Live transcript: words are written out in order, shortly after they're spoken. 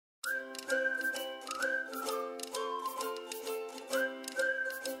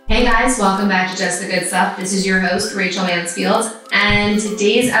Hey guys, welcome back to Just the Good Stuff. This is your host, Rachel Mansfield, and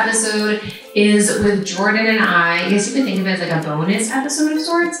today's episode is with Jordan and I guess you could think of it as like a bonus episode of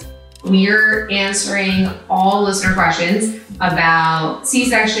sorts. We're answering all listener questions about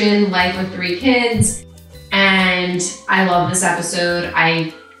C-section, life with 3 kids, and I love this episode.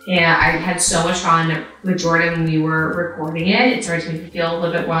 I had so much fun with Jordan when we were recording it. It started to make me feel a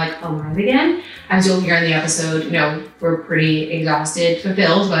little bit more like alive again. As you'll hear in the episode, we're pretty exhausted,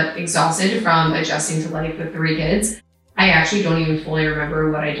 fulfilled, but exhausted from adjusting to life with 3 kids. I actually don't even fully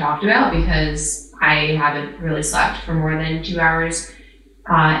remember what I talked about because I haven't really slept for more than 2 hours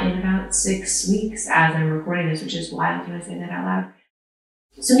in about 6 weeks as I'm recording this, which is wild when I say that out loud.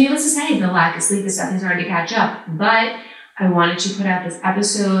 So needless to say, the lack of sleep is definitely starting to catch up, but I wanted to put out this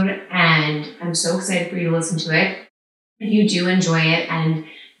episode and I'm so excited for you to listen to it. If you do enjoy it and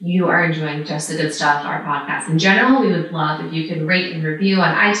you are enjoying Just the Good Stuff, our podcast in general, we would love if you could rate and review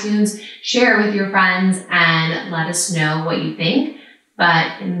on iTunes, share it with your friends, and let us know what you think.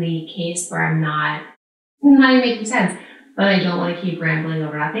 But in the case where I'm not even making sense, but I don't want to keep rambling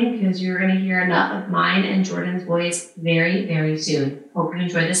over nothing because you're going to hear enough of mine and Jordan's voice very, very soon. Hope you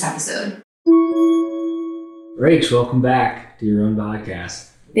enjoy this episode. Rach, welcome back to your own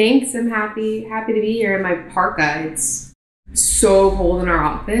podcast. Thanks. I'm happy to be here in my parka. It's so cold in our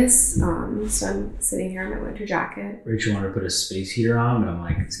office, so I'm sitting here in my winter jacket. Rachel wanted to put a space heater on, but I'm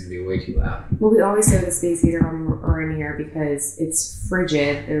like, it's going to be way too loud. Well, we always say the space heater on or in here because it's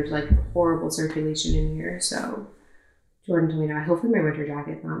frigid. There's like horrible circulation in here, so Jordan told me no. Hopefully my winter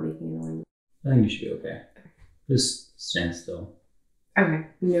jacket's not making a noise. I think you should be okay. Just stand still. Okay,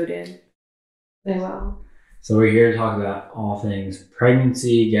 noted. I will. So we're here to talk about all things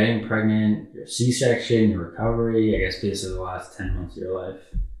pregnancy, getting pregnant, your C-section, your recovery, I guess basically the last 10 months of your life,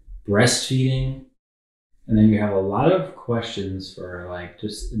 breastfeeding, and then you have a lot of questions for like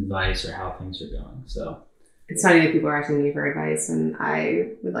just advice or how things are going. So it's funny that people are asking me for advice and I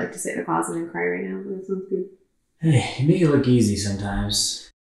would like to sit in a closet and cry right now, but it sounds good. Hey, you make it look easy sometimes.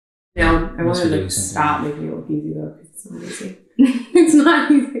 No, I want to stop making it look easy though, because it's not easy. It's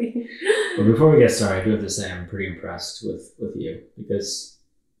not easy. But before we get started, I do have to say I'm pretty impressed with you because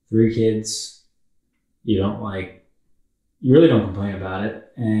 3 kids, you really don't complain about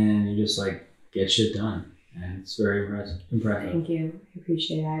it, and you just like get shit done, and it's very impressive. Thank you, I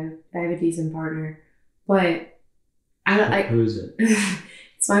appreciate it. I have a decent partner, but I don't like. Who is it?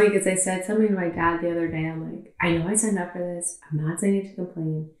 It's funny because I said something to my dad the other day. I'm like, I know I signed up for this. I'm not saying it to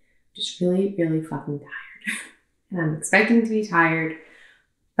complain. I'm just really, really fucking tired. And I'm expecting to be tired,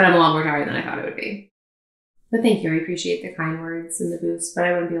 but I'm a lot more tired than I thought it would be. But thank you. I appreciate the kind words and the boost, but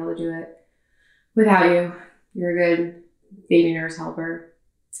I wouldn't be able to do it without you. You're a good baby nurse helper.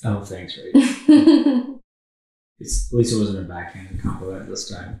 Oh, thanks, Rach. At least it wasn't a backhanded compliment this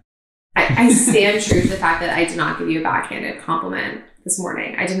time. I stand true to the fact that I did not give you a backhanded compliment this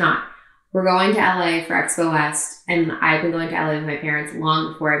morning. I did not. We're going to LA for Expo West, and I've been going to LA with my parents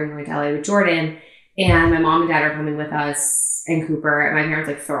long before I've been going to LA with Jordan. And my mom and dad are coming with us and Cooper, and my parents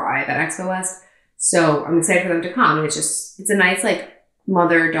like thrive at Expo West. So I'm excited for them to come. And it's a nice like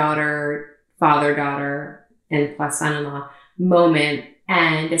mother-daughter, father-daughter, and plus son-in-law moment.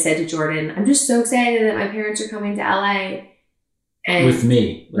 And I said to Jordan, I'm just so excited that my parents are coming to LA. And with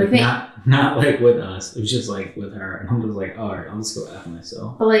me. Like with me. Not like with us. It was just like with her. And I'm just like, all right, I'll just go F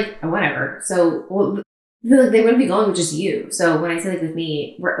myself. But like, whatever. So, they wouldn't be going with just you. So when I say like with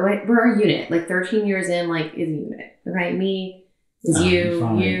me, we're a unit. Like 13 years in, like is a unit. Okay, me is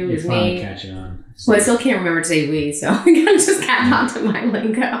you is me. Catching on. Well, I still can't remember to say we, so I gotta just catch on to my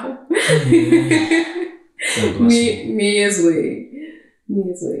lingo. Me is we. Me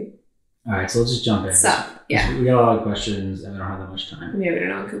is we. All right, so let's just jump in. So yeah, we got a lot of questions and we don't have that much time. Yeah, we don't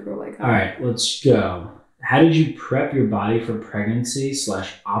know Cooper like. All right, let's go. How did you prep your body for pregnancy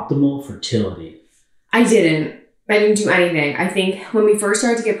 / optimal fertility? I didn't do anything. I think when we first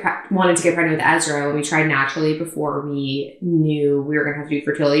started to wanted to get pregnant with Ezra, when we tried naturally before we knew we were going to have to do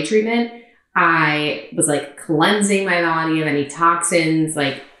fertility treatment, I was like cleansing my body of any toxins,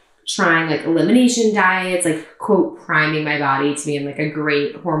 like trying like elimination diets, like quote, priming my body to be in like a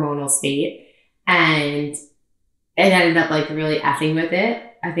great hormonal state. And it ended up like really effing with it.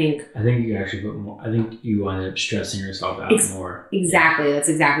 I think you actually put more. I think you ended up stressing yourself out more. Exactly. Yeah. That's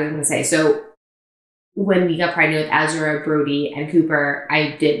exactly what I'm going to say. So when we got pregnant with Ezra, Brody, and Cooper,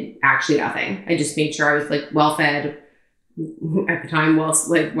 I did actually nothing. I just made sure I was like well fed at the time,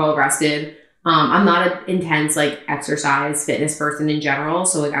 well rested. I'm not an intense like exercise fitness person in general,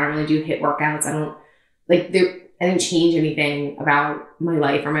 so like I don't really do HIIT workouts. I didn't change anything about my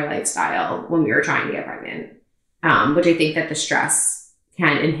life or my lifestyle when we were trying to get pregnant, which I think that the stress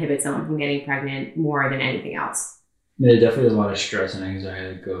can inhibit someone from getting pregnant more than anything else. There definitely is a lot of stress and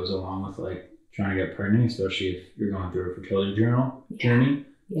anxiety that goes along with like trying to get pregnant, especially if you're going through a fertility journey.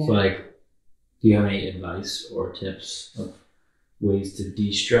 Yeah. So like, do you have any advice or tips of ways to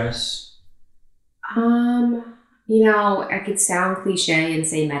de-stress? I could sound cliche and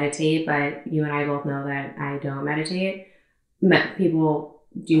say meditate, but you and I both know that I don't meditate. People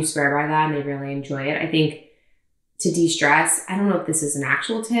do swear by that and they really enjoy it. I think to de-stress, I don't know if this is an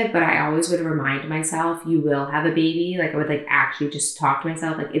actual tip, but I always would remind myself, you will have a baby. Like I would like actually just talk to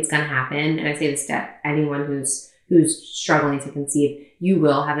myself, like it's going to happen. And I say this to anyone who's struggling to conceive, you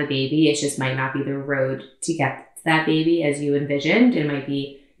will have a baby. It just might not be the road to get to that baby as you envisioned. It might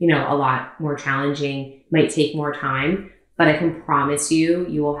be, a lot more challenging, might take more time, but I can promise you,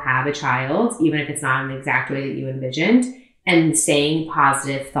 you will have a child, even if it's not in the exact way that you envisioned. And saying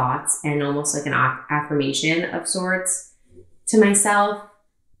positive thoughts and almost like an affirmation of sorts to myself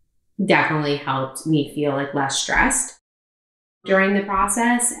definitely helped me feel like less stressed during the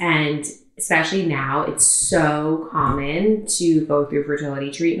process. And especially now, it's so common to go through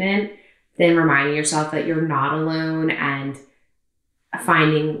fertility treatment. Then reminding yourself that you're not alone and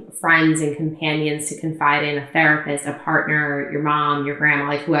finding friends and companions to confide in, a therapist, a partner, your mom, your grandma,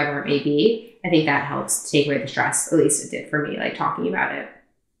 like whoever it may be. I think that helps take away the stress. At least it did for me, like talking about it.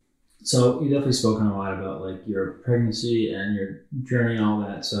 So you definitely spoken a lot about like your pregnancy and your journey and all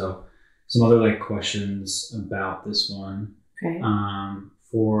that. So some other like questions about this one. Okay.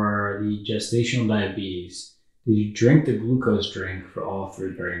 For the gestational diabetes, did you drink the glucose drink for all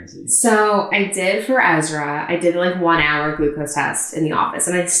 3 pregnancies? So I did for Ezra. I did like 1 hour glucose test in the office.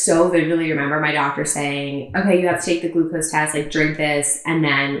 And I so vividly remember my doctor saying, okay, you have to take the glucose test, like drink this. And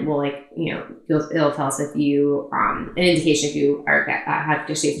then we'll like, it'll tell us if you, an indication if you have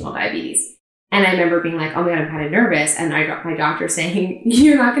gestational diabetes. And I remember being like, oh my God, I'm kind of nervous. And I got my doctor saying,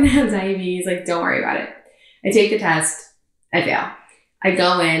 you're not going to have diabetes. Like, don't worry about it. I take the test. I fail. I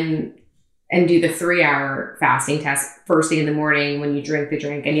go in and do the 3-hour fasting test first thing in the morning when you drink the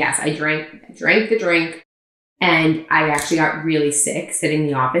drink. And yes, I drank the drink, and I actually got really sick sitting in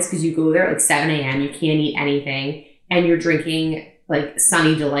the office because you go there at like 7 a.m. You can't eat anything and you're drinking like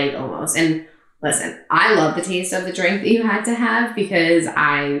Sunny Delight almost. And listen, I love the taste of the drink that you had to have because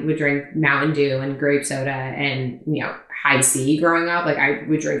I would drink Mountain Dew and grape soda and, High C growing up. Like I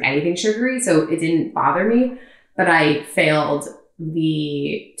would drink anything sugary. So it didn't bother me, but I failed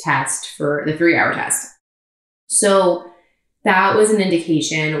the test for the 3-hour test. So that was an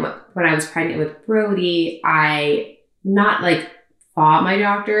indication. When I was pregnant with Brody, I not like fought my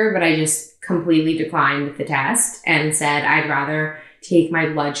doctor, but I just completely declined the test and said I'd rather take my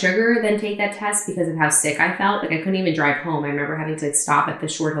blood sugar than take that test because of how sick I felt. Like I couldn't even drive home. I remember having to stop at the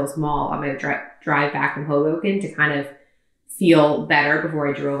Short Hills Mall on my drive back from Hoboken to kind of feel better before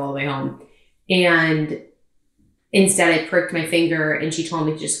I drove all the way home. And instead, I pricked my finger and she told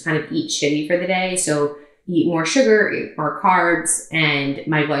me to just kind of eat shitty for the day. So eat more sugar, eat more carbs, and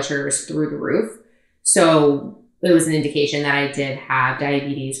my blood sugar was through the roof. So it was an indication that I did have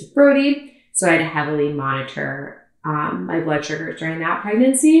diabetes with Brody. So I had to heavily monitor my blood sugars during that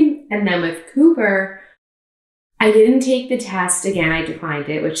pregnancy. And then with Cooper, I didn't take the test again. I declined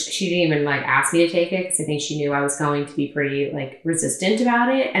it, which she didn't even like ask me to take it because I think she knew I was going to be pretty like resistant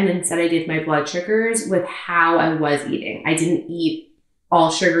about it. And instead I did my blood sugars with how I was eating. I didn't eat all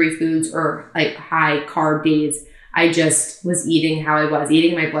sugary foods or like high carb days. I just was eating how I was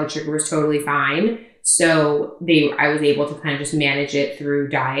eating. My blood sugar was totally fine. So I was able to kind of just manage it through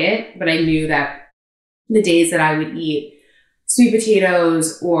diet. But I knew that the days that I would eat sweet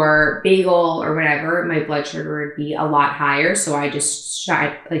potatoes or bagel or whatever, my blood sugar would be a lot higher. So I just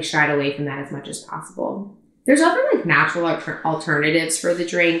shied away from that as much as possible. There's other like natural alternatives for the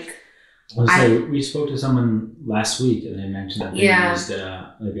drink. We spoke to someone last week and they mentioned that they used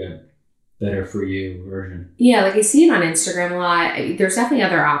like a better for you version. Yeah, like I see it on Instagram a lot. There's definitely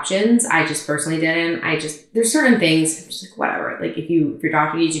other options. I just personally didn't. There's certain things, I'm just like, whatever. Like if your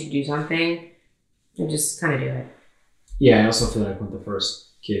doctor needs you to do something, you just kind of do it. Yeah, I also feel like with the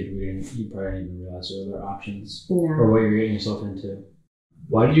first kid, you probably didn't even realize there were other options or what you're getting yourself into.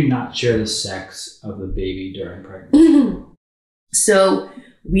 Why did you not share the sex of the baby during pregnancy? So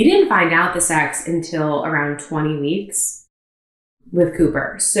we didn't find out the sex until around 20 weeks with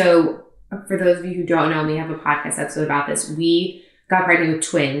Cooper. So for those of you who don't know, we have a podcast episode about this. We got pregnant with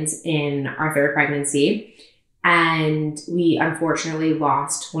twins in our 3rd pregnancy. And we unfortunately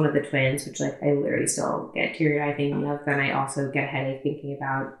lost one of the twins, which like I literally still get teary-eyed thinking of. Then I also get a headache thinking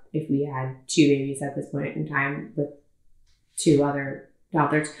about if we had 2 babies at this point in time with 2 other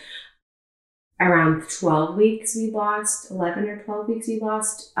toddlers. around 12 weeks we lost, 11 or 12 weeks we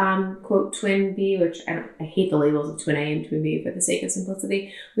lost, quote, twin B, which I hate the labels of twin A and twin B for the sake of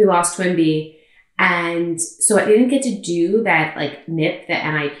simplicity. We lost twin B. And so I didn't get to do that like NIPT, the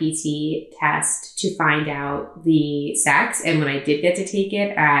NIPT test to find out the sex. And when I did get to take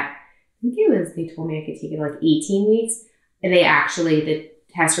it they told me I could take it like 18 weeks. And the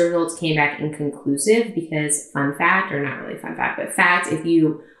test results came back inconclusive because fun fact, or not really fun fact, but fact, if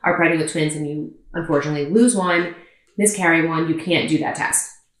you are pregnant with twins and you unfortunately lose one, miscarry one, you can't do that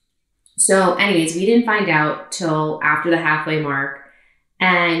test. So anyways, we didn't find out till after the halfway mark.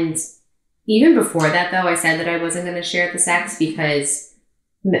 And even before that, though, I said that I wasn't going to share the sex because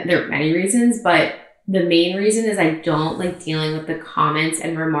there are many reasons, but the main reason is I don't like dealing with the comments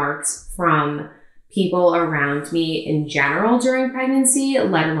and remarks from people around me in general during pregnancy,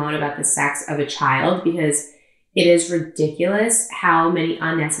 let alone about the sex of a child, because it is ridiculous how many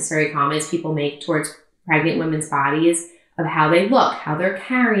unnecessary comments people make towards pregnant women's bodies of how they look, how they're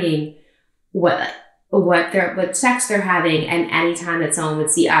carrying, what sex they're having. And anytime that someone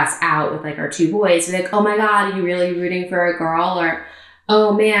would see us out with like our two boys, they're like, oh my God, are you really rooting for a girl? Or,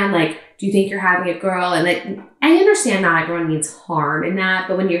 oh man, like, do you think you're having a girl? And like, I understand not everyone means harm in that,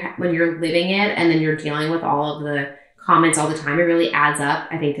 but when you're living it and then you're dealing with all of the comments all the time, it really adds up,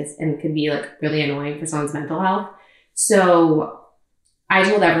 I think, and can be like really annoying for someone's mental health. So I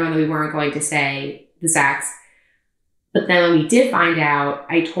told everyone that we weren't going to say the sex. But then when we did find out,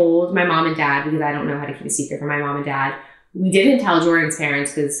 I told my mom and dad, because I don't know how to keep a secret from my mom and dad. We didn't tell Jordan's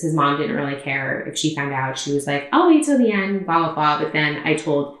parents because his mom didn't really care if she found out. She was like, I'll wait till the end, blah, blah, blah. But then I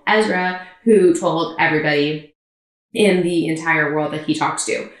told Ezra, who told everybody in the entire world that he talks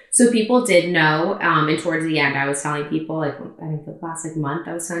to. So people did know. And towards the end, I was telling people, like, I think the last like month,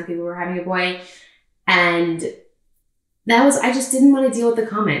 I was telling people we were having a boy. And I just didn't want to deal with the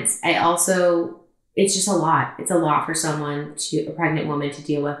comments. It's just a lot. It's a lot for a pregnant woman to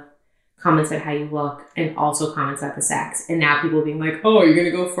deal with comments about how you look and also comments about the sex. And now people being like, oh, you're going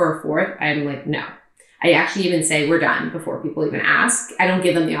to go for a fourth? I'm like, no. I actually even say we're done before people even ask. I don't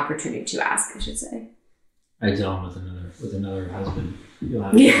give them the opportunity to ask, I should say. I tell them with another husband.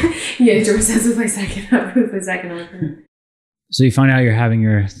 Yeah, George says with my second husband. So you find out you're having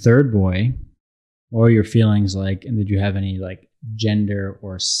your third boy. What were your feelings like? And did you have any like gender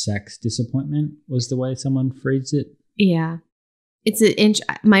or sex disappointment was the way someone phrased it? Yeah.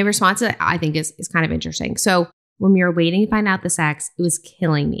 My response to it, I think is kind of interesting. So when we were waiting to find out the sex, it was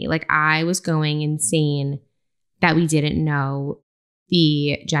killing me. Like I was going insane that we didn't know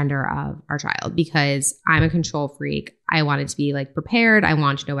the gender of our child because I'm a control freak. I wanted to be like prepared. I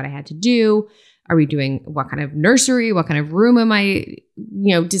wanted to know what I had to do. Are we doing what kind of nursery? What kind of room am I,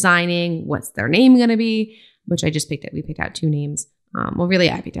 designing? What's their name going to be? Which I just picked out. We picked out two names. Well, really,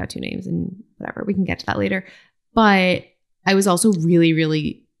 I picked out two names and whatever. We can get to that later. But I was also really,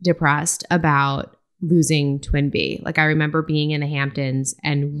 really depressed about losing twin B. Like I remember being in the Hamptons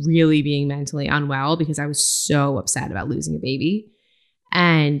and really being mentally unwell because I was so upset about losing a baby.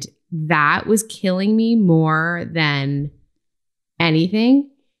 And that was killing me more than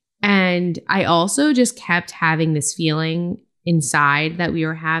anything. And I also just kept having this feeling inside that we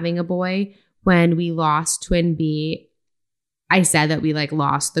were having a boy. When we lost twin B, I said that we like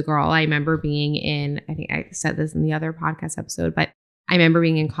lost the girl. I remember being I think I said this in the other podcast episode, but I remember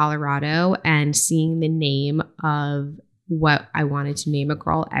being in Colorado and seeing the name of what I wanted to name a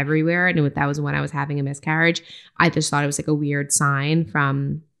girl everywhere. And that was when I was having a miscarriage. I just thought it was like a weird sign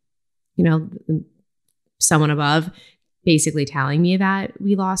from, someone above basically telling me that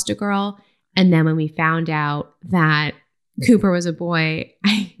we lost a girl. And then when we found out that Cooper was a boy,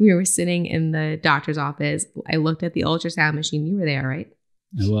 we were sitting in the doctor's office. I looked at the ultrasound machine. You were there, right?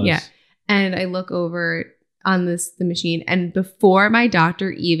 I was. Yeah. And I look over on the machine. And before my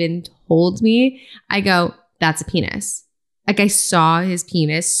doctor even told me, I go, that's a penis. Like I saw his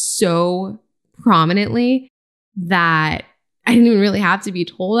penis so prominently that I didn't even really have to be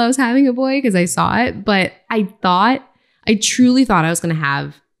told I was having a boy because I saw it. But I truly thought I was going to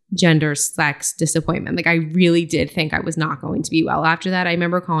have gender sex disappointment. Like I really did think I was not going to be well after that. I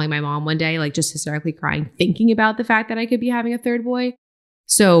remember calling my mom one day, like just hysterically crying, thinking about the fact that I could be having a third boy.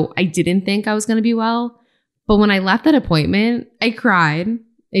 So I didn't think I was going to be well. But when I left that appointment, I cried.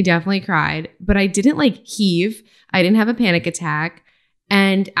 I definitely cried, but I didn't like heave. I didn't have a panic attack.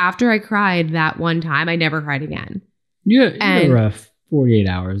 And after I cried that one time, I never cried again. You had a rough 48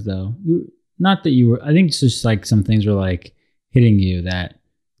 hours though. Not that you were, I think it's just like some things were like hitting you that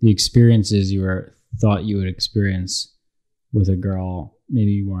the experiences you thought you would experience with a girl,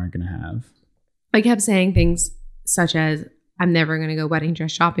 maybe you weren't going to have. I kept saying things such as, I'm never going to go wedding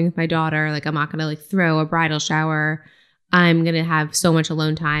dress shopping with my daughter. Like, I'm not going to like throw a bridal shower. I'm going to have so much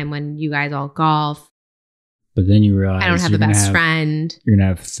alone time when you guys all golf. But then you realize I don't have a best friend. You're going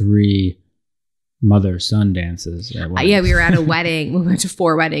to have 3 mother-son dances at weddings. Yeah, we were at a wedding. We went to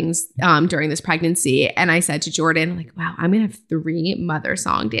 4 weddings during this pregnancy. And I said to Jordan, like, wow, I'm going to have 3 mother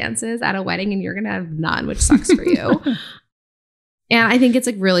song dances at a wedding and you're going to have none, which sucks for you. And I think it's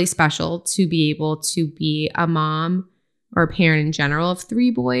like really special to be able to be a mom or a parent in general of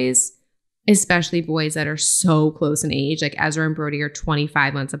 3 boys, especially boys that are so close in age. Like Ezra and Brody are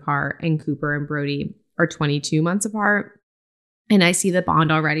 25 months apart and Cooper and Brody are 22 months apart. And I see the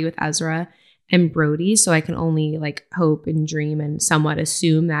bond already with Ezra and Brody. So I can only like hope and dream and somewhat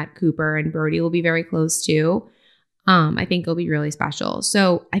assume that Cooper and Brody will be very close too. I think it'll be really special.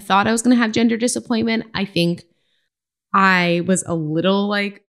 So I thought I was going to have gender disappointment. I think I was a little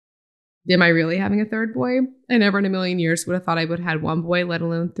like, am I really having a 3rd boy? I never in a million years would have thought I would have had 1 boy, let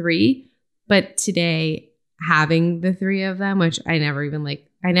alone 3. But today, having the 3 of them, which I never even like,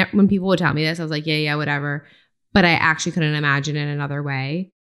 when people would tell me this, I was like, yeah, whatever. But I actually couldn't imagine it another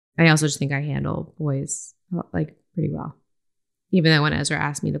way. I also just think I handle boys like pretty well. Even though when Ezra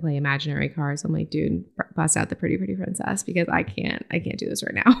asked me to play imaginary cars, I'm like, dude, bust out the pretty princess because I can't do this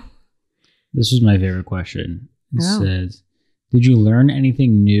right now. This was my favorite question. It says, did you learn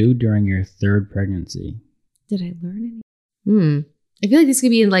anything new during your 3rd pregnancy? Did I learn anything? I feel like this could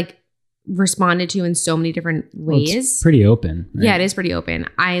be like responded to in so many different ways. Well, it's pretty open. Right? Yeah, it is pretty open.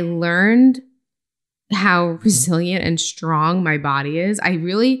 I learned how resilient and strong my body is. I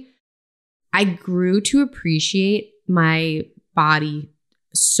grew to appreciate my body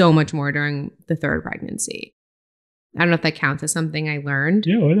so much more during the 3rd pregnancy. I don't know if that counts as something I learned.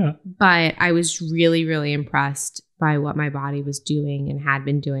 Yeah, why not? But I was really, really impressed by what my body was doing and had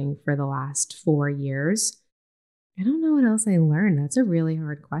been doing for the last 4 years. I don't know what else I learned. That's a really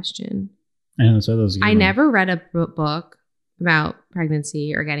hard question. I know, so that was a good one. never read a book about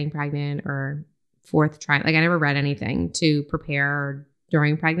pregnancy or getting pregnant or 4th trimester. Like I never read anything to prepare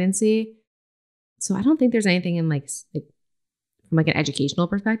during pregnancy. So I don't think there's anything in like from like an educational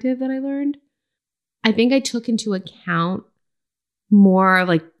perspective that I learned. I think I took into account more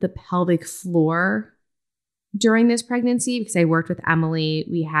like the pelvic floor during this pregnancy because I worked with Emily.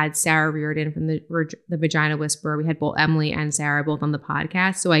 We had Sarah Reardon from the Vagina Whisperer. We had both Emily and Sarah both on the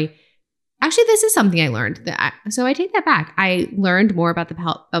podcast. So this is something I learned. So I take that back. I learned more about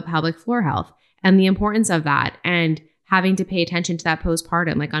the pelvic floor health and the importance of that and having to pay attention to that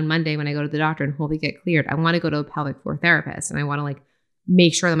postpartum. Like on Monday when I go to the doctor and hopefully get cleared, I want to go to a pelvic floor therapist and I want to like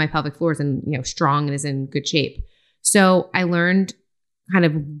make sure that my pelvic floor is strong and is in good shape. So I learned kind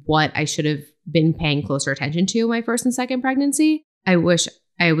of what I should have been paying closer attention to my 1st and 2nd pregnancy. I wish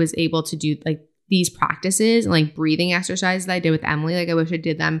I was able to do like these practices and like breathing exercises that I did with Emily. Like I wish I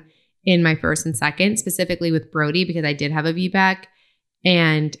did them in my 1st and 2nd, specifically with Brody because I did have a VBAC.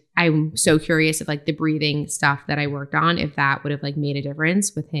 And I'm so curious if like the breathing stuff that I worked on, if that would have like made a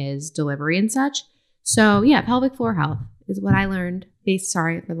difference with his delivery and such. So yeah, pelvic floor health is what I learned.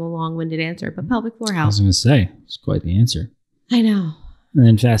 Sorry for the long-winded answer, but pelvic floor health. I was going to say, it's quite the answer. I know. And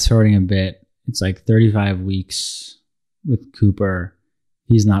then fast forwarding a bit, it's like 35 weeks with Cooper.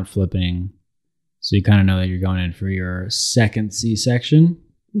 He's not flipping. So you kind of know that you're going in for your 2nd C-section.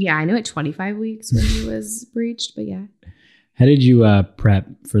 Yeah, I knew at 25 weeks when he was breached, but yeah. How did you prep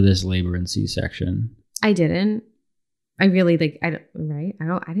for this labor and C-section? I didn't. I really I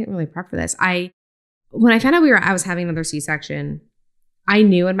didn't really prep for this. When I found out I was having another C-section, I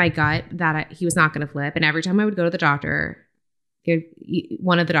knew in my gut that he was not going to flip. And every time I would go to the doctor,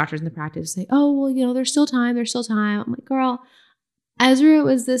 one of the doctors in the practice would say, oh, well, there's still time. I'm like, girl, Ezra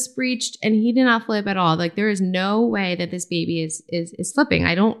was this breached and he did not flip at all. Like there is no way that this baby is flipping.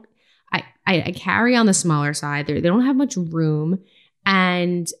 I carry on the smaller side. They don't have much room.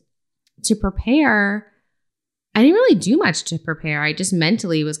 And to prepare, I didn't really do much to prepare. I just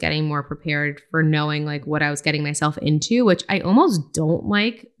mentally was getting more prepared for knowing like what I was getting myself into, which I almost don't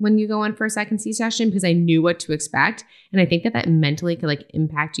like when you go on for a 2nd C-section because I knew what to expect. And I think that mentally could like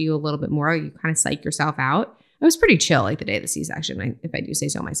impact you a little bit more. You kind of psych yourself out. I was pretty chill like the day of the C-section, if I do say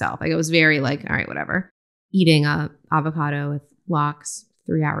so myself. Like it was very like, all right, whatever. Eating a avocado with lox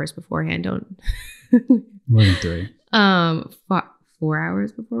 3 hours beforehand. Don't. More than 3. 4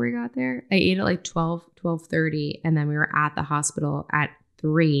 hours before we got there. I ate at like 12:30, and then we were at the hospital at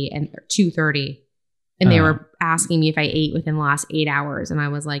 3 and 2:30. And they were asking me if I ate within the last 8 hours. And I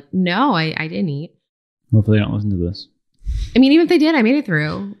was like, no, I didn't eat. Hopefully they don't listen to this. I mean, even if they did, I made it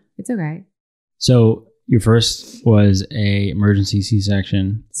through. It's okay. So your first was a emergency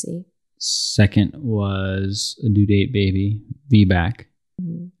C-section. second was a due date baby, VBAC,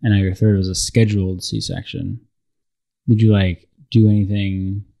 and now your third was a scheduled C-section. Did you like do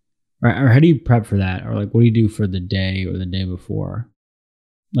anything, or how do you prep for that, or like what do you do for the day or the day before?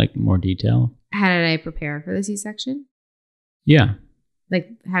 Like more detail. How did I prepare for the C-section? Yeah. Like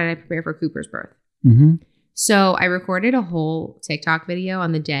how did I prepare for Cooper's birth? Mm-hmm. So I recorded a whole TikTok video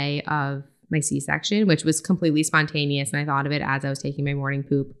on the day of my C-section, which was completely spontaneous. And I thought of it as I was taking my morning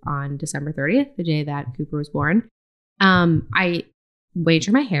poop on December 30th, the day that Cooper was born. I made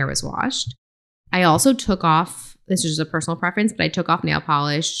sure my hair was washed. I also took off, this is just a personal preference, but I took off nail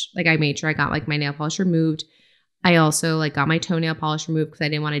polish. Like I made sure I got like my nail polish removed. I also like got my toenail polish removed because I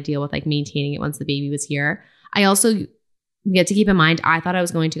didn't want to deal with like maintaining it once the baby was here. I also, we had to keep in mind, I thought I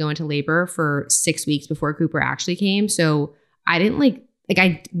was going to go into labor for 6 weeks before Cooper actually came. So I didn't like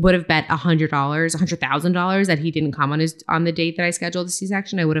I would have bet $100,000 that he didn't come on the date that I scheduled the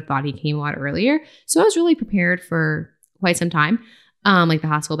C-section. I would have thought he came a lot earlier. So I was really prepared for quite some time. Like the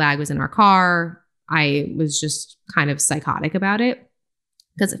hospital bag was in our car. I was just kind of psychotic about it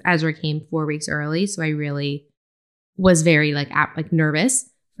because Ezra came 4 weeks early. So I really was very like nervous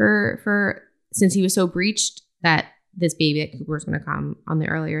for since he was so breached that this baby that Cooper was going to come on the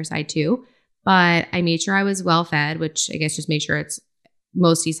earlier side too. But I made sure I was well fed, which I guess just made sure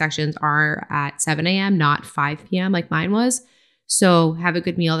most C-sections are at 7 a.m., not 5 p.m. like mine was. So have a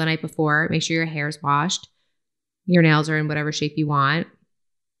good meal the night before. Make sure your hair is washed. Your nails are in whatever shape you want.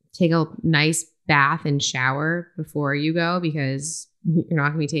 Take a nice bath and shower before you go because you're not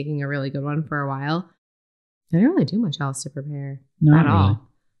going to be taking a really good one for a while. I didn't really do much else to prepare at all.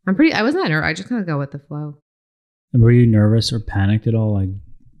 I wasn't that nervous. I just kind of go with the flow. And were you nervous or panicked at all, like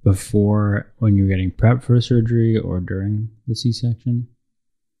before when you were getting prepped for surgery or during the C-section?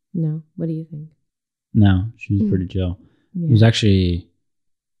 No. What do you think? No, she was pretty chill. Yeah. It was actually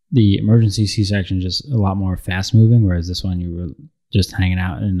the emergency C-section just a lot more fast moving, whereas this one you were just hanging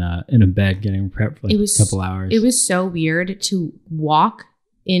out in a bed getting prepped for like a couple hours. It was so weird to walk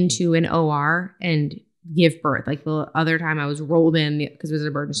into an OR and give birth. Like the other time I was rolled in because it was an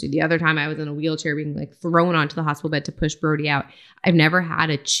emergency. The other time I was in a wheelchair being like thrown onto the hospital bed to push Brody out. I've never had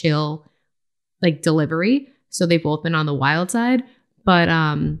a chill like delivery. So they've both been on the wild side. But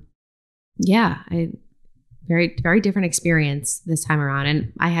very, very different experience this time around.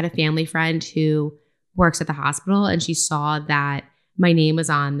 And I had a family friend who works at the hospital and she saw that my name was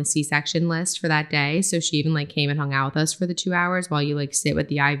on the C-section list for that day. So she even like came and hung out with us for the 2 hours while you like sit with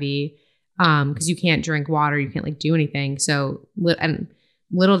the IV. Because you can't drink water, you can't like do anything. So, and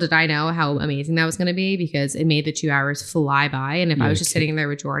little did I know how amazing that was going to be because it made the 2 hours fly by. And if I was just sitting there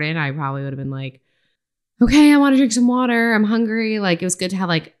with Jordan, I probably would have been like, okay, I want to drink some water. I'm hungry. Like it was good to have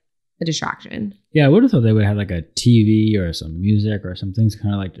like a distraction. Yeah, I would have thought they would have like a TV or some music or some things to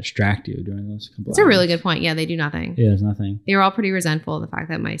kind of like distract you during those couple That's hours. a really good point. Yeah, they do nothing. Yeah, there's nothing. They were all pretty resentful of the fact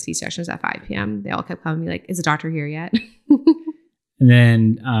that my C-section was at 5 p.m. They all kept coming to me like, is the doctor here yet? And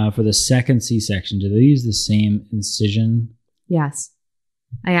then for the second C-section, do they use the same incision? Yes.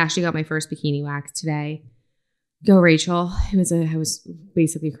 I actually got my first bikini wax today. Go, Rachel. I was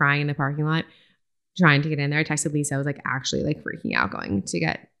basically crying in the parking lot trying to get in there. I texted Lisa. I was like actually like freaking out going to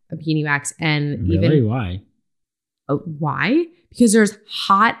get a bikini wax. And really? Why? Why? Because there's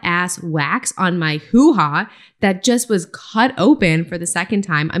hot ass wax on my hoo-ha that just was cut open for the second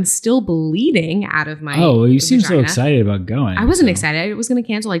time. I'm still bleeding out of my Oh, well, you seem vagina. so excited about going. I wasn't excited. I was going to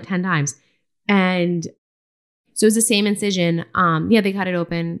cancel like 10 times. And so it's the same incision. They cut it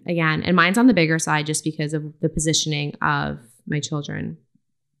open again. And mine's on the bigger side just because of the positioning of my children.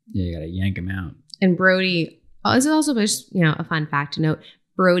 Yeah, you got to yank them out. And Brody, this is also just, a fun fact to note.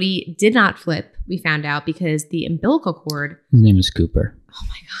 Brody did not flip, we found out, because the umbilical cord. His name is Cooper. Oh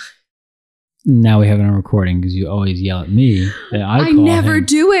my God. Now we have it on recording because you always yell at me that I never him.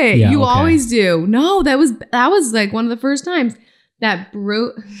 do it. Yeah, you okay. always do. No, that was like one of the first times that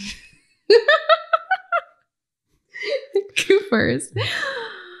Cooper's.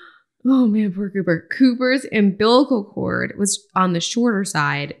 Oh man, poor Cooper. Cooper's umbilical cord was on the shorter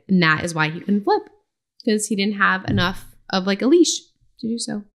side, and that is why he couldn't flip because he didn't have enough of like a leash to do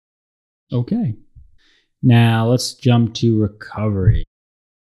so. Okay. Now let's jump to recovery.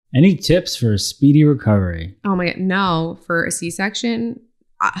 Any tips for a speedy recovery? Oh my God, no. For a C-section,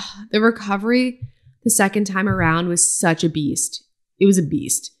 the recovery the second time around was such a beast. It was a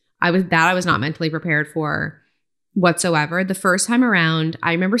beast. I was not mentally prepared for whatsoever. The first time around,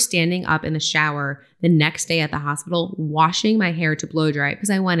 I remember standing up in the shower the next day at the hospital, washing my hair to blow dry because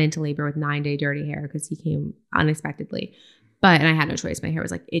I went into labor with 9-day dirty hair because he came unexpectedly. And I had no choice. My hair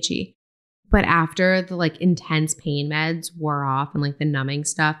was like itchy. But after the like intense pain meds wore off and like the numbing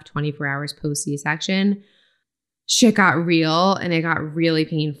stuff, 24 hours post C-section, shit got real and it got really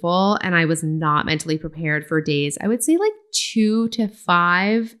painful. And I was not mentally prepared for days. I would say like 2 to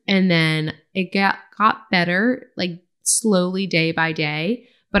 5. And then it got better, like slowly day by day.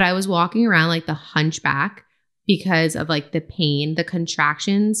 But I was walking around like the hunchback because of like the pain, the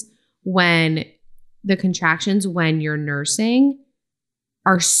contractions when you're nursing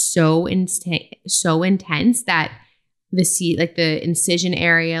are so intense that the incision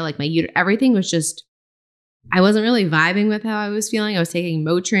area, like my uterus, everything was just, I wasn't really vibing with how I was feeling. I was taking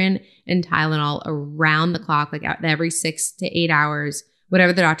Motrin and Tylenol around the clock, like every 6 to 8 hours,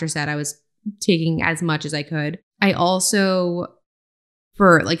 whatever the doctor said. I was taking as much as I could. I also,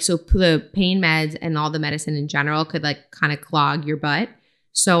 the pain meds and all the medicine in general could like kind of clog your butt.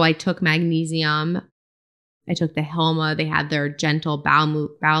 So I took magnesium. I took the Hilma. They had their gentle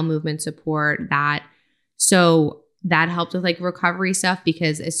bowel movement support. So that helped with like recovery stuff,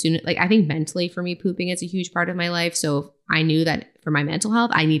 because I think mentally for me, pooping is a huge part of my life. So I knew that for my mental health,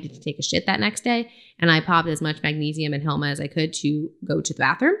 I needed to take a shit that next day. And I popped as much magnesium and Hilma as I could to go to the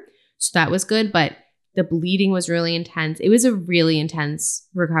bathroom. So that was good. But the bleeding was really intense. It was a really intense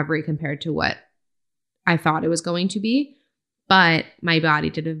recovery compared to what I thought it was going to be. But my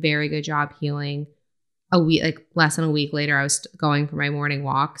body did a very good job healing. Less than a week later, I was going for my morning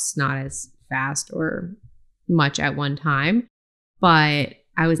walks, not as fast or much at one time, but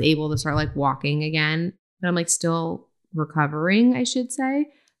I was able to start like walking again. But I'm like still recovering, I should say.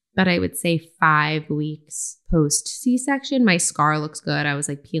 But I would say 5 weeks post C-section, my scar looks good. I was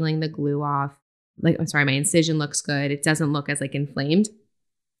like peeling the glue off. My incision looks good. It doesn't look as like inflamed.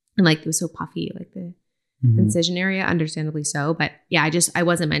 And like it was so puffy, like the incision area, understandably so. But yeah, I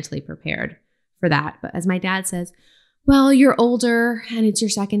wasn't mentally prepared for that. But as my dad says, well, you're older and it's your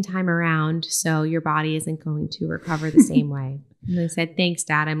second time around, so your body isn't going to recover the same way. And I said, thanks,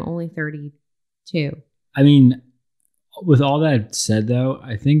 Dad. I'm only 32. I mean, with all that said, though,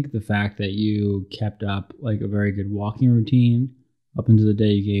 I think the fact that you kept up like a very good walking routine up until the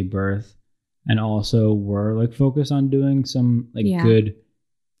day you gave birth, and also were like focused on doing some like good,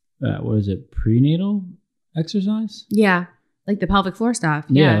 prenatal exercise? Yeah, like the pelvic floor stuff.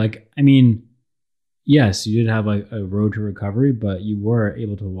 Yeah, like, I mean, yes, you did have like a road to recovery, but you were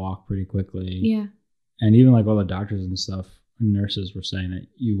able to walk pretty quickly. Yeah. And even like all the doctors and stuff and nurses were saying that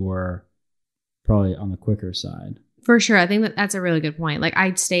you were probably on the quicker side. For sure. I think that's a really good point. Like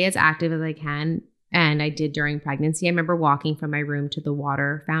I'd stay as active as I can. And I did during pregnancy. I remember walking from my room to the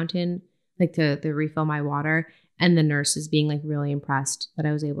water fountain, like to refill my water. And the nurses being like really impressed that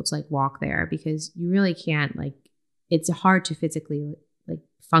I was able to like walk there, because you really can't, like, it's hard to physically like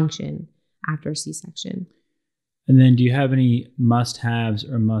function after a C-section. And then do you have any must-haves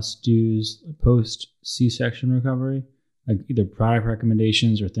or must-dos post C-section recovery? Like either product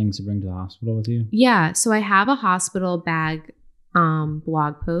recommendations or things to bring to the hospital with you? Yeah. So I have a hospital bag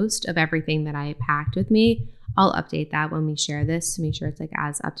blog post of everything that I packed with me. I'll update that when we share this to make sure it's like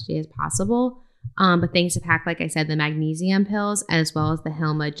as up to date as possible. But things to pack, like I said, the magnesium pills as well as the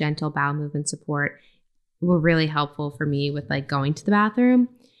Hilma gentle bowel movement support were really helpful for me with like going to the bathroom.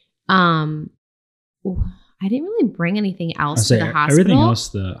 I didn't really bring anything else to the hospital. Everything else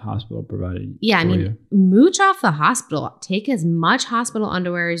the hospital provided. Yeah, I mean, mooch off the hospital. Take as much hospital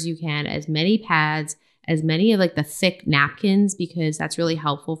underwear as you can, as many pads, as many of like the thick napkins, because that's really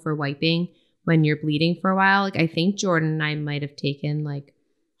helpful for wiping when you're bleeding for a while. Like I think Jordan and I might have taken like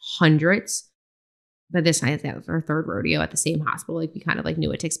hundreds, but this time that was our third rodeo at the same hospital. Like we kind of like knew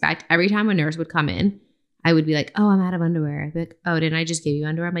what to expect. Every time a nurse would come in, I would be like, oh, I'm out of underwear. I'd be like, oh, didn't I just give you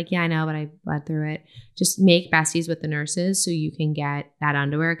underwear? I'm like, yeah, I know, but I bled through it. Just make besties with the nurses so you can get that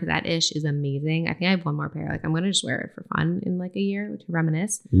underwear, because that ish is amazing. I think I have one more pair. Like I'm going to just wear it for fun in like a year to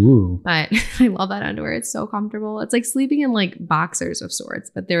reminisce. Ooh. But I love that underwear. It's so comfortable. It's like sleeping in like boxers of sorts,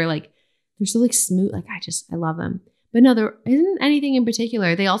 but they're so like smooth. Like I love them. But no, there isn't anything in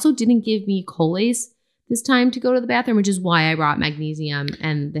particular. They also didn't give me Colace this time to go to the bathroom, which is why I brought magnesium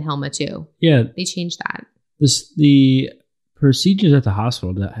and the Hilma too. Yeah. They changed that. The procedures at the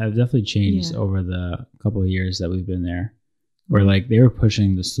hospital that have definitely changed over the couple of years that we've been there, where like they were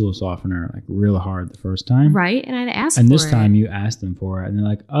pushing the stool softener like real hard the first time. Right. And I'd asked for it. And this time you asked them for it and they're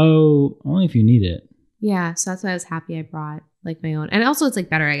like, oh, only if you need it. Yeah. So that's why I was happy I brought like my own. And also it's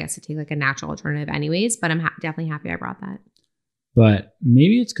like better, I guess, to take like a natural alternative anyways, but I'm definitely happy I brought that. But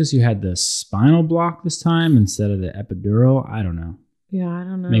maybe it's because you had the spinal block this time instead of the epidural. I don't know. Yeah, I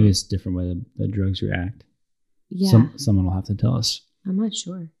don't know. Maybe it's a different way the drugs react. Yeah. Someone will have to tell us. I'm not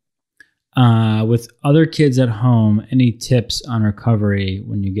sure. With other kids at home, any tips on recovery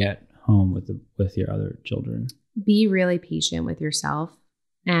when you get home with your other children? Be really patient with yourself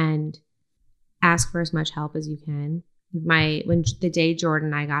and ask for as much help as you can. When the day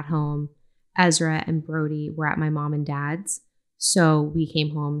Jordan and I got home, Ezra and Brody were at my mom and dad's. So we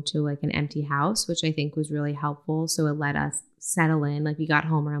came home to like an empty house, which I think was really helpful. So it let us settle in. Like we got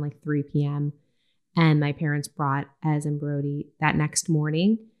home around like 3 p.m. and my parents brought Ez and Brody that next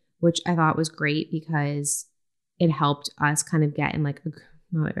morning, which I thought was great because it helped us kind of get in like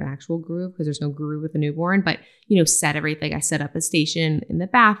not like an actual groove, because there's no groove with a newborn, but set everything. I set up a station in the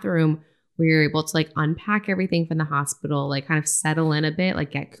bathroom. We were able to like unpack everything from the hospital, like kind of settle in a bit,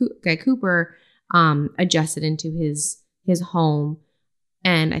 like get Cooper adjusted into his home.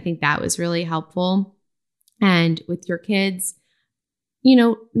 And I think that was really helpful. And with your kids,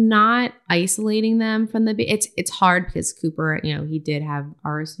 not isolating them from it's hard because Cooper, he did have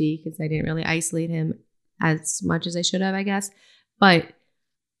RSV, because I didn't really isolate him as much as I should have, I guess. But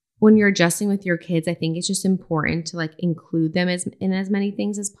when you're adjusting with your kids, I think it's just important to like include them in as many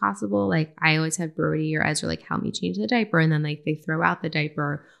things as possible. Like I always have Brody or Ezra like help me change the diaper, and then like they throw out the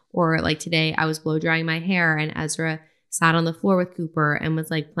diaper. Or like today I was blow drying my hair and Ezra sat on the floor with Cooper and was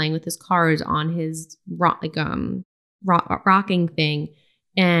like playing with his cards on his rocking thing.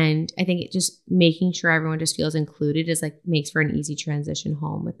 And I think it just making sure everyone just feels included is like makes for an easy transition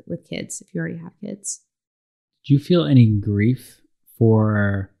home with kids if you already have kids. Do you feel any grief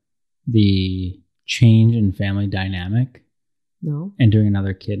for the change in family dynamic? No. Entering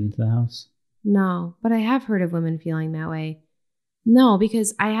another kid into the house? No, but I have heard of women feeling that way. No,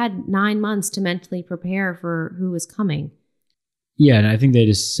 because I had 9 months to mentally prepare for who was coming. Yeah, and I think they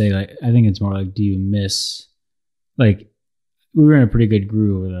just say like, I think it's more like, do you miss, like, we were in a pretty good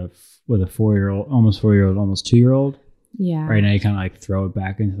groove with a 4-year-old, almost 4-year-old, almost 2-year-old. Yeah. Right now you kind of like throw it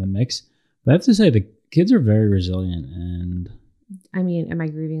back into the mix. But I have to say the kids are very resilient. And I mean, am I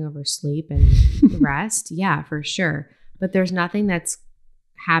grieving over sleep and rest? Yeah, for sure. But there's nothing that's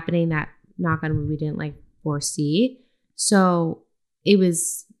happening that, knock on wood, we didn't like foresee. So it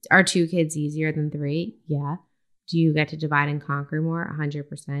was, are 2 kids easier than 3? Yeah. Do you get to divide and conquer more?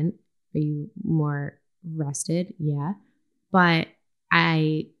 100%. Are you more rested? Yeah. But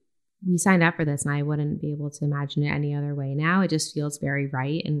we signed up for this and I wouldn't be able to imagine it any other way now. It just feels very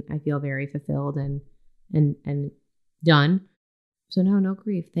right and I feel very fulfilled and done. So no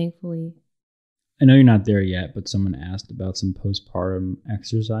grief, thankfully. I know you're not there yet, but someone asked about some postpartum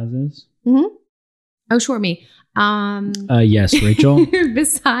exercises. Mm-hmm. Oh, sure, me. Yes, Rachel.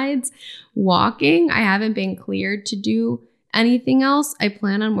 Besides walking, I haven't been cleared to do anything else. I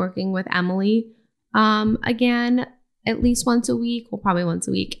plan on working with Emily again at least once a week. Well, probably once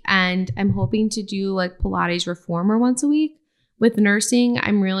a week. And I'm hoping to do like Pilates reformer once a week. With nursing,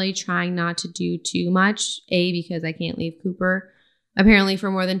 I'm really trying not to do too much. Because I can't leave Cooper apparently for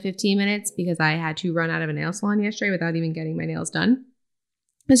more than 15 minutes because I had to run out of a nail salon yesterday without even getting my nails done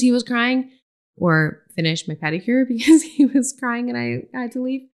because he was crying. Or finish my pedicure because he was crying and I had to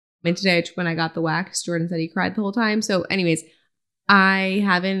leave. And today when I got the wax, Jordan said he cried the whole time. So anyways, I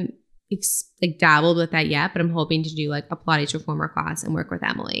haven't dabbled with that yet, but I'm hoping to do like a Pilates reformer class and work with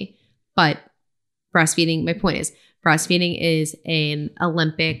Emily. But breastfeeding, my point is breastfeeding is an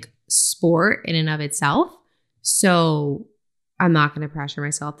Olympic sport in and of itself. So I'm not going to pressure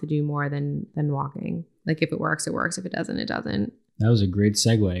myself to do more than walking. Like if it works, it works. If it doesn't, it doesn't. That was a great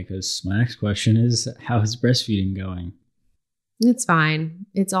segue because my next question is, how is breastfeeding going? It's fine.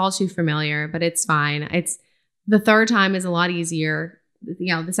 It's all too familiar, but it's fine. It's the third time is a lot easier.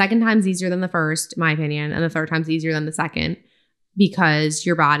 The second time's easier than the first, in my opinion, and the third time's easier than the second because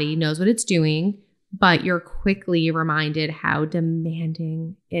your body knows what it's doing, but you're quickly reminded how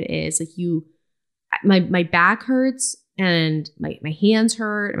demanding it is. Like my back hurts and my hands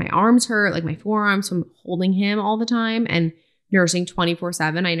hurt and my arms hurt, like my forearms from holding him all the time and nursing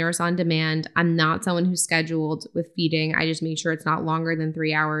 24/7. I nurse on demand. I'm not someone who's scheduled with feeding. I just make sure it's not longer than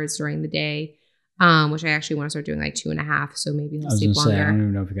 3 hours during the day, which I actually want to start doing like 2.5. So maybe he'll sleep longer. I don't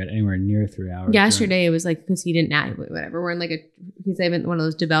even know if we got anywhere near 3 hours. Yesterday it was like, because he didn't nap, whatever. We're in like he's in one of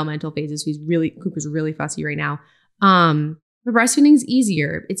those developmental phases. Cooper's really fussy right now. But breastfeeding is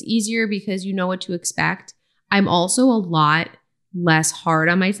easier. It's easier because you know what to expect. I'm also a lot less hard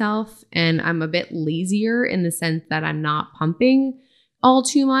on myself and I'm a bit lazier in the sense that I'm not pumping all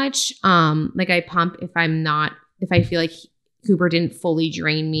too much. Like I pump if I feel like Cooper didn't fully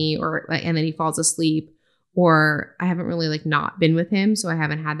drain me and then he falls asleep, or I haven't really like not been with him. So I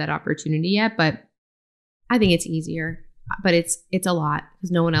haven't had that opportunity yet, but I think it's easier, but it's a lot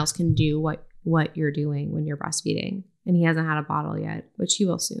because no one else can do what you're doing when you're breastfeeding, and he hasn't had a bottle yet, which he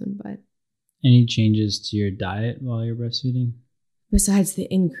will soon. But any changes to your diet while you're breastfeeding? besides the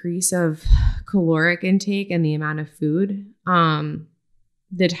increase of caloric intake and the amount of food.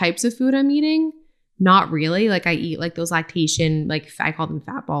 The types of food I'm eating, not really. Like I eat like those lactation, like I call them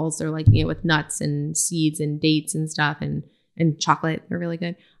fat balls. They're like, with nuts and seeds and dates and stuff and chocolate. They're really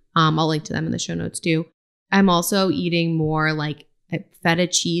good. I'll link to them in the show notes too. I'm also eating more like feta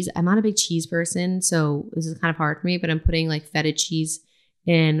cheese. I'm not a big cheese person, so this is kind of hard for me, but I'm putting like feta cheese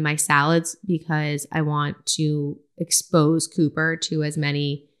in my salads because I want to expose Cooper to as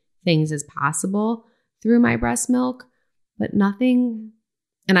many things as possible through my breast milk, but nothing.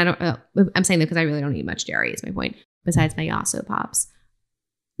 And I'm saying that because I really don't eat much dairy is my point, besides my Yasso Pops.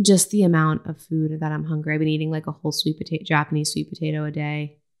 Just the amount of food that I'm hungry. I've been eating like a whole Japanese sweet potato a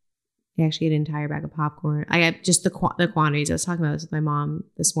day. I actually ate an entire bag of popcorn. I got just the quantities. I was talking about this with my mom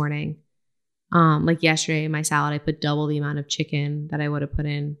this morning. Like yesterday in my salad, I put double the amount of chicken that I would have put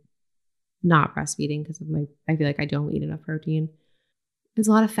in not breastfeeding because I feel like I don't eat enough protein. There's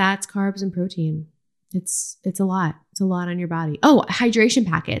a lot of fats, carbs, and protein. It's a lot. It's a lot on your body. Oh, hydration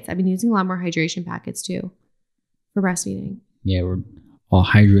packets. I've been using a lot more hydration packets too for breastfeeding. Yeah, we're all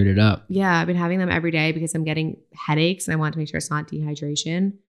hydrated up. Yeah, I've been having them every day because I'm getting headaches and I want to make sure it's not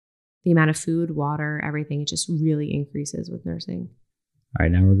dehydration. The amount of food, water, everything, it just really increases with nursing. All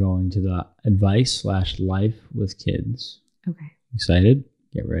right, now we're going to the advice/life with kids. Okay. Excited?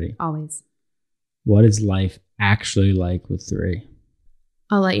 Get ready. Always. What is life actually like with 3?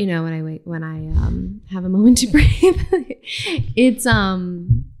 I'll let you know when I have a moment to breathe. It's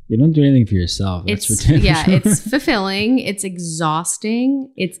You don't do anything for yourself. That's for damn yeah, sure. it's fulfilling. It's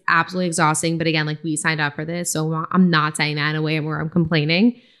exhausting. It's absolutely exhausting. But again, like we signed up for this, so I'm not saying that in a way where I'm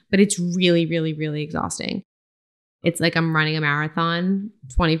complaining. But it's really, really, really exhausting. It's like I'm running a marathon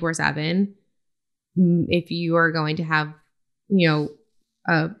 24/7. If you are going to have,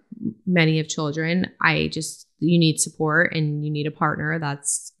 many of children, you need support and you need a partner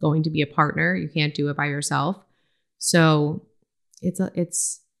that's going to be a partner. You can't do it by yourself. So it's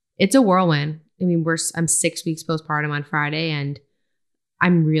a whirlwind. I mean, I'm 6 weeks postpartum on Friday and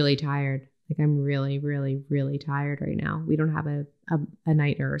I'm really tired. Like I'm really, really, really tired right now. We don't have a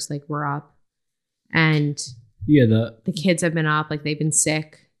night nurse. Like we're up and yeah, the kids have been up, like they've been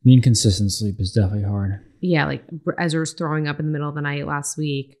sick. The inconsistent sleep is definitely hard. Yeah, like Ezra was throwing up in the middle of the night last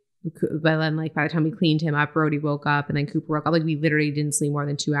week. But then like by the time we cleaned him up, Brody woke up and then Cooper woke up. Like we literally didn't sleep more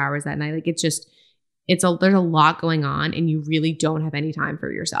than 2 hours that night. Like there's a lot going on and you really don't have any time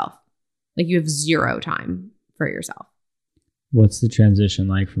for yourself. Like you have 0 time for yourself. What's the transition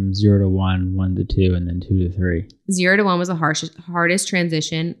like from 0 to 1, 1 to 2, and then 2 to 3? 0 to 1 was the hardest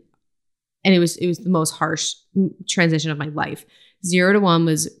transition. And it was the most harsh transition of my life. 0 to 1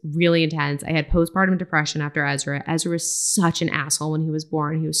 was really intense. I had postpartum depression after Ezra. Ezra was such an asshole when he was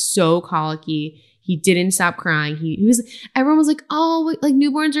born. He was so colicky. He didn't stop crying. Everyone was like, oh, like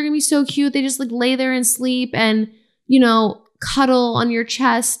newborns are going to be so cute. They just like lay there and sleep and, cuddle on your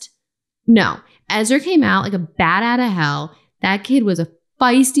chest. No, Ezra came out like a bat out of hell. That kid was a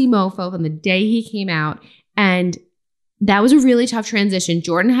feisty mofo from the day he came out. And that was a really tough transition.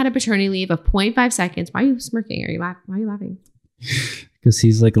 Jordan had a paternity leave of 0.5 seconds. Why are you smirking? Why are you laughing? Because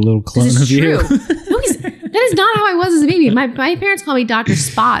he's like a little clone of you. No, that is not how I was as a baby. My parents called me Dr.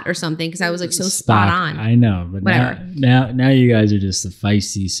 Spot or something because I was like so spot on. I know, but whatever. Now you guys are just the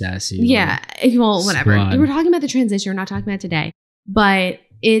feisty, sassy. Yeah, well, whatever. Squad. We're talking about the transition. We're not talking about today, but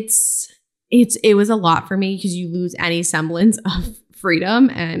it was a lot for me because you lose any semblance of freedom,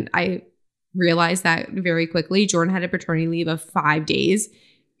 and I realized that very quickly. Jordan had a paternity leave of 5 days.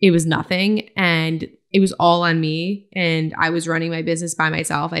 It was nothing, and it was all on me, and I was running my business by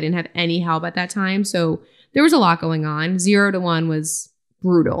myself. I didn't have any help at that time, so there was a lot going on. 0 to 1 was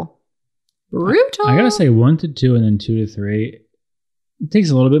brutal. I gotta say 1 to 2 and then 2 to 3. It takes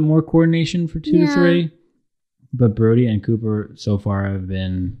a little bit more coordination for 2 to 3, but Brody and Cooper so far have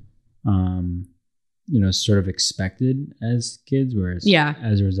been, sort of expected as kids, whereas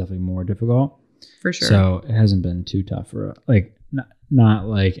Ezra is definitely more difficult. For sure. So it hasn't been too tough for not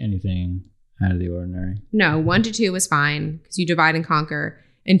like anything out of the ordinary. No, 1 to 2 was fine because you divide and conquer.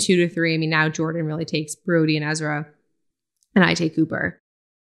 And 2 to 3, I mean, now Jordan really takes Brody and Ezra, and I take Cooper.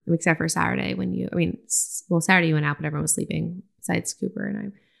 Except for Saturday Saturday you went out, but everyone was sleeping besides Cooper and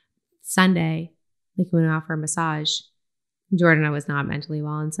I. Sunday, like we went out for a massage. Jordan was not mentally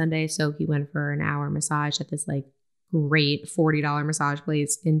well on Sunday, so he went for an hour massage at this like great $40 massage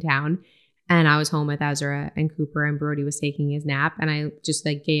place in town. And I was home with Ezra and Cooper, and Brody was taking his nap. And I just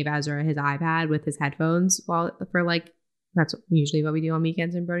like gave Ezra his iPad with his headphones that's usually what we do on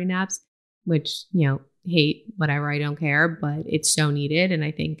weekends and Brody naps, which, hate, whatever, I don't care, but it's so needed. And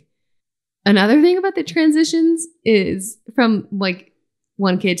I think Another thing about the transitions is from like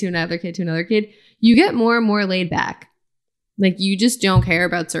one kid to another kid to another kid, you get more and more laid back. Like you just don't care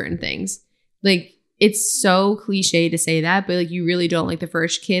about certain things. Like it's so cliche to say that, but like you really don't. Like the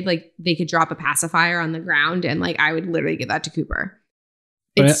first kid, like they could drop a pacifier on the ground and like I would literally give that to Cooper.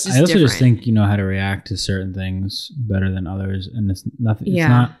 But It's I also different. just think you know how to react to certain things better than others, and it's nothing. It's Yeah.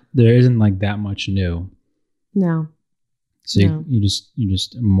 not. There isn't like that much new, No. so No. you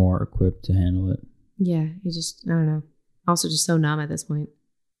just are more equipped to handle it. Yeah. You just, I don't know. Also just so numb at this point.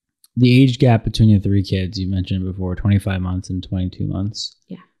 The age gap between your 3 kids you mentioned before, 25 months and 22 months.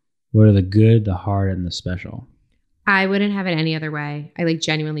 Yeah. What are the good, the hard, and the special? I wouldn't have it any other way. I like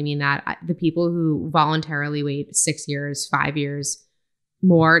genuinely mean that. The people who voluntarily wait 6 years, 5 years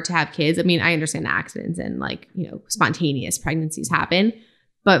more to have kids. I mean, I understand accidents and like, you know, spontaneous pregnancies happen,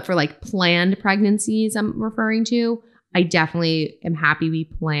 but for like planned pregnancies I'm referring to, I definitely am happy we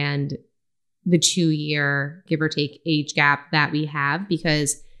planned the 2-year, give or take, age gap that we have,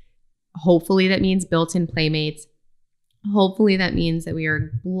 because hopefully that means built-in playmates. Hopefully that means that we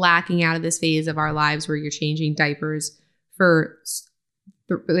are blacking out of this phase of our lives where you're changing diapers for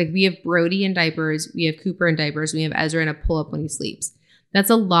like we have Brody in diapers, we have Cooper in diapers, we have Ezra in a pull-up when he sleeps. That's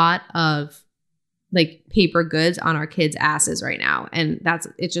a lot of like paper goods on our kids' asses right now. And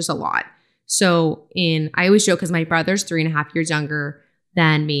it's just a lot. So I always joke because my brother's 3.5 years younger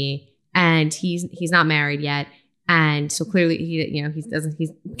than me and he's not married yet. And so clearly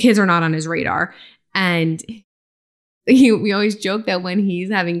kids are not on his radar. And we always joke that when he's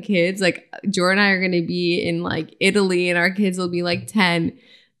having kids, like Jordan and I are going to be in like Italy and our kids will be like 10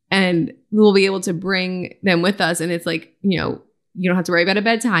 and we'll be able to bring them with us. And it's like, you know, you don't have to worry about a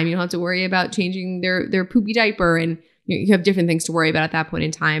bedtime. You don't have to worry about changing their poopy diaper. And you have different things to worry about at that point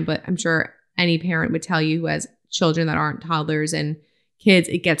in time. But I'm sure any parent would tell you who has children that aren't toddlers and kids,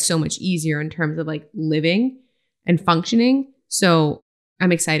 it gets so much easier in terms of like living and functioning. So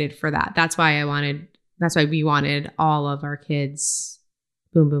I'm excited for that. That's why we wanted all of our kids.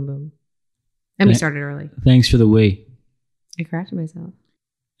 Boom, boom, boom. And we started early. Thanks for the we. I corrected myself.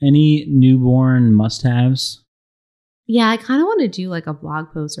 Any newborn must-haves? Yeah, I kind of want to do like a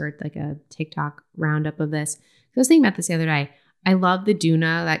blog post or like a TikTok roundup of this. I was thinking about this the other day. I love the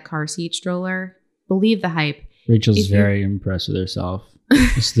Doona, that car seat stroller. Believe the hype. Rachel's very impressed with herself.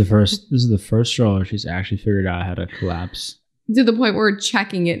 This is the first stroller she's actually figured out how to collapse. To the point where we're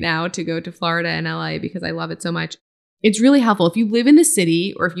checking it now to go to Florida and LA because I love it so much. It's really helpful. If you live in the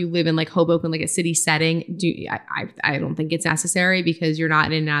city or if you live in like Hoboken, like a city setting, I don't think it's necessary because you're not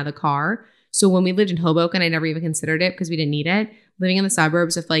in and out of the car. So when we lived in Hoboken, I never even considered it because we didn't need it. Living in the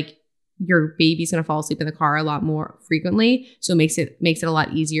suburbs, if like your baby's going to fall asleep in the car a lot more frequently. So it makes it a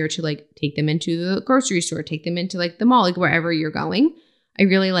lot easier to like take them into the grocery store, take them into like the mall, like wherever you're going. I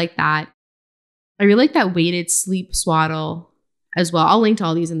really like that. I really like that weighted sleep swaddle as well. I'll link to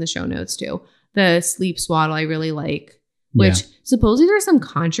all these in the show notes too. The sleep swaddle I really like, which supposedly there's some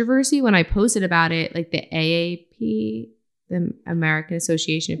controversy when I posted about it, like the AAP, the American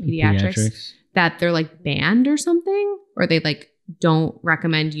Association of Pediatrics, that they're like banned or something, or they like don't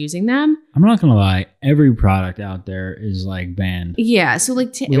recommend using them. I'm not gonna lie, every product out there is like banned. Yeah, so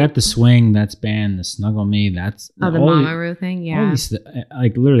like we got the Swing, that's banned. The Snuggle Me, that's the Mama thing. Yeah,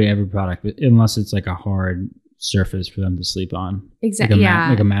 like literally every product, unless it's like a hard surface for them to sleep on. Exactly.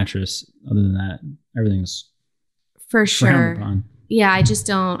 Like a mattress. Other than that, everything's for sure. Upon. Yeah, I just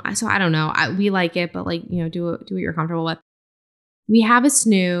don't. So I don't know. We like it, but like, you know, do what you're comfortable with. We have a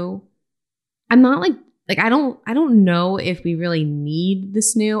snoo. I'm not like I don't know if we really need the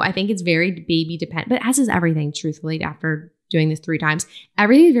snoo. I think it's very baby dependent, but as is everything, truthfully, after doing this 3 times,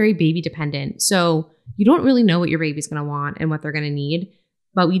 everything is very baby dependent. So you don't really know what your baby's going to want and what they're going to need.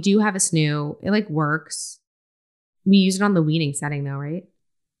 But we do have a snoo. It like works. We use it on the weaning setting though, right?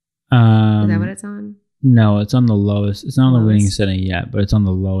 Is that what it's on? No, it's on the lowest. It's not on the weaning setting yet, but it's on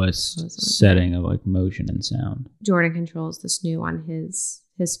the lowest setting of like motion and sound. Jordan controls the snoo on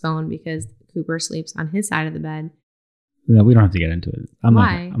his phone because Cooper sleeps on his side of the bed. No, we don't have to get into it.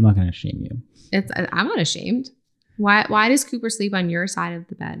 Why? I'm not going to shame you. I'm not ashamed. Why does Cooper sleep on your side of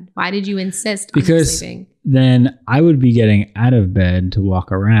the bed? Why did you insist on him sleeping? Then I would be getting out of bed to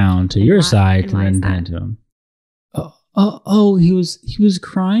walk around to your side to then tend to him. Oh, he was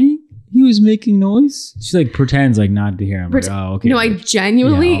crying? He was making noise. She like pretends like not to hear him. Like, oh, okay. No, I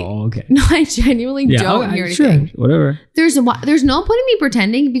genuinely. Yeah, okay. No, I genuinely don't hear anything. Sure, whatever. There's no point in me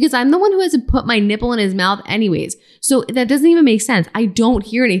pretending because I'm the one who has to put my nipple in his mouth anyways. So that doesn't even make sense. I don't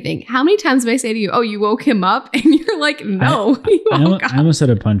hear anything. How many times have I say to you, "Oh, you woke him up," and you're like, "No." I almost had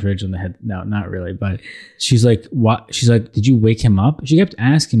to punch Rachel in the head. No, not really. But she's like, "What?" She's like, "Did you wake him up?" She kept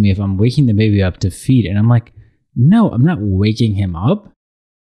asking me if I'm waking the baby up to feed, and I'm like, "No, I'm not waking him up."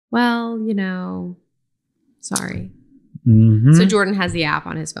 Well, sorry. Mm-hmm. So Jordan has the app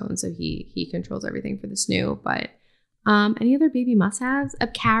on his phone, so he controls everything for the snoo. But any other baby must-haves? A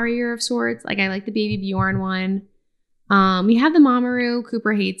carrier of sorts. Like I like the baby Bjorn one. We have the Mamaroo.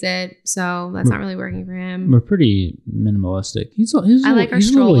 Cooper hates it, so that's not really working for him. We're pretty minimalistic. He's our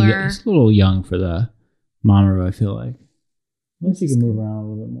stroller. He's a little young for the Mamaroo, I feel like. Unless he can move around a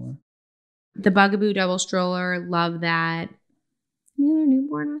little bit more. The Bugaboo double stroller. Love that. Any other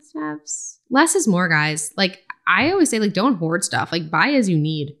newborn must-haves? Less is more, guys. Like I always say, like don't hoard stuff. Like buy as you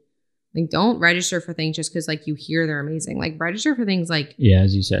need. Like don't register for things just because like you hear they're amazing. Like register for things like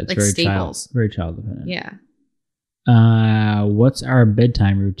as you said, it's like very staples. very child dependent. Yeah. What's our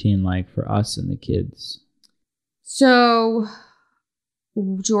bedtime routine like for us and the kids? So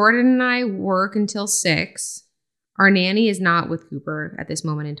Jordan and I work until 6. Our nanny is not with Cooper at this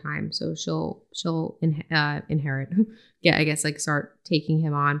moment in time, so she'll inherit. Yeah, I guess like start taking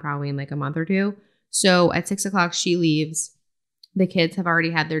him on probably in like a month or two. So at 6 o'clock she leaves. The kids have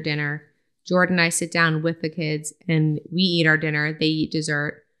already had their dinner. Jordan and I sit down with the kids and we eat our dinner. They eat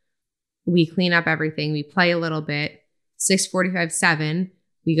dessert. We clean up everything. We play a little bit. 6:45, 7.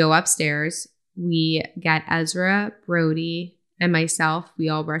 We go upstairs. We get Ezra, Brody, and myself. We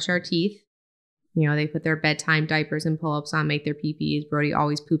all brush our teeth. They put their bedtime diapers and pull-ups on, make their pee-pees. Brody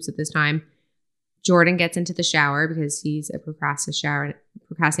always poops at this time. Jordan gets into the shower because he's a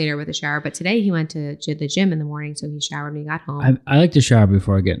procrastinator with a shower. But today he went to the gym in the morning, so he showered when he got home. I like to shower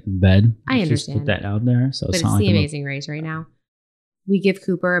before I get in bed. I understand. Just put that out there. So but it's the Amazing Race right now. We give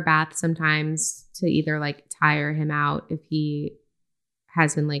Cooper a bath sometimes to either like tire him out if he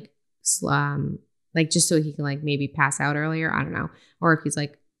has been like just so he can like maybe pass out earlier. I don't know. Or if he's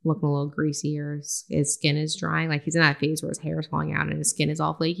like looking a little greasy or his skin is drying. Like he's in that phase where his hair is falling out and his skin is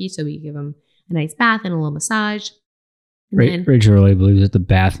all flaky. So we give him a nice bath and a little massage. And Rachel really believes that the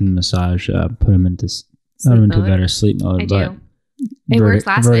bath and the massage put him into better sleep mode. I do. It works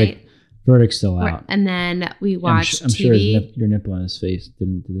last night. Verdict's still out. And then we watched I'm TV. sure your nipple on his face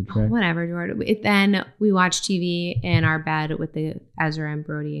didn't do the trick. Whatever, Jordan. Then we watch TV in our bed with the Ezra and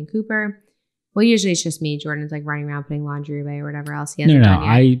Brody and Cooper. Well, usually it's just me. Jordan's like running around putting laundry away or whatever else he hasn't done yet.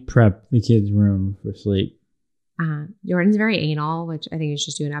 I prep the kids' room for sleep. Jordan's very anal, which I think we should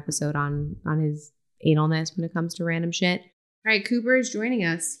just do an episode on his analness when it comes to random shit. All right, Cooper is joining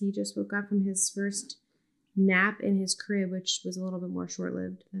us. He just woke up from his first nap in his crib, which was a little bit more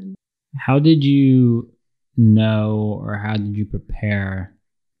short-lived than... How did you know or how did you prepare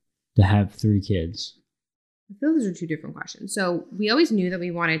to have 3 kids? I feel those are 2 different questions. So we always knew that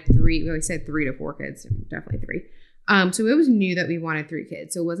we wanted 3. We always said 3 to 4 kids. Definitely 3. So we always knew that we wanted 3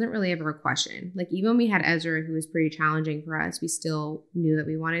 kids. So it wasn't really ever a question. Like even when we had Ezra, who was pretty challenging for us, we still knew that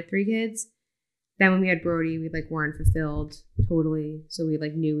we wanted 3 kids. Then when we had Brody, we like weren't fulfilled totally. So we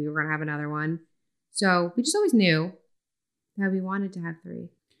like knew we were going to have another one. So we just always knew that we wanted to have 3.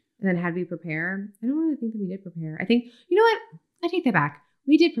 And then had we prepare? I don't really think that we did prepare. I think, you know what? I take that back.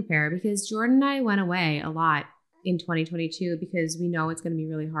 We did prepare because Jordan and I went away a lot in 2022 because we know it's going to be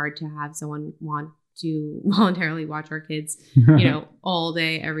really hard to have someone want to voluntarily watch our kids, all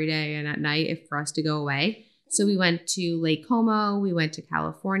day, every day, and at night for us to go away. So we went to Lake Como. We went to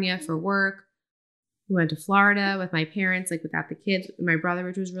California for work. We went to Florida with my parents, like without the kids, my brother,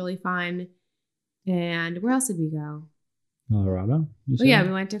 which was really fun. And where else did we go? Colorado? Oh, yeah,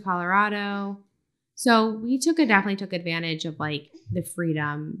 we went to Colorado. So we definitely took advantage of like the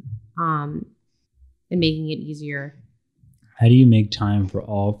freedom and making it easier. How do you make time for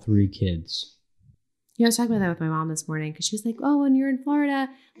all 3 kids? I was talking about that with my mom this morning because she was like, oh, when you're in Florida,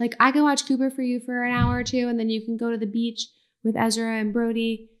 like I can watch Cooper for you for an hour or 2 and then you can go to the beach with Ezra and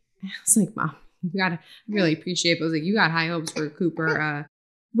Brody. And I was like, Mom, I really appreciate it. I was like, you got high hopes for Cooper.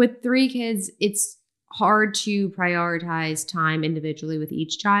 With 3 kids, it's hard to prioritize time individually with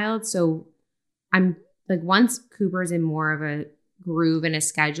each child. So I'm like, once Cooper's in more of a groove and a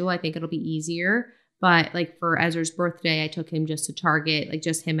schedule, I think it'll be easier. But like for Ezra's birthday, I took him just to Target, like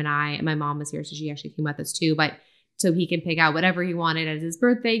just him and I. And my mom was here, so she actually came with us too. But so he can pick out whatever he wanted as his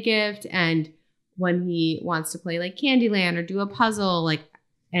birthday gift. And when he wants to play like Candyland or do a puzzle, like,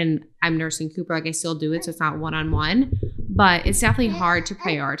 and I'm nursing Cooper, like I still do it, so it's not one-on-one. But it's definitely hard to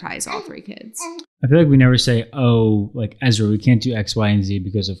prioritize all 3 kids. I feel like we never say, oh, like Ezra, we can't do X, Y, and Z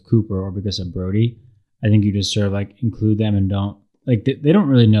because of Cooper or because of Brody. I think you just sort of like include them and don't, like they don't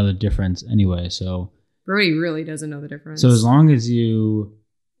really know the difference anyway. So Brody really doesn't know the difference. So as long as you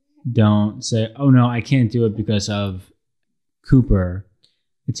don't say, oh no, I can't do it because of Cooper,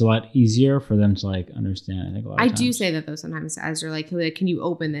 it's a lot easier for them to like understand. I think a lot of times. do say that though sometimes, Ezra, like, he'll be like, can you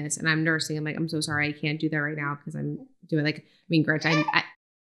open this? And I'm nursing. I'm like, I'm so sorry, I can't do that right now because I'm doing like, I mean, granted, I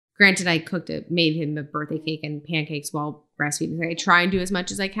made him a birthday cake and pancakes while breastfeeding. So I try and do as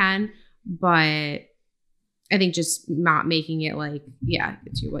much as I can, but I think just not making it like, yeah,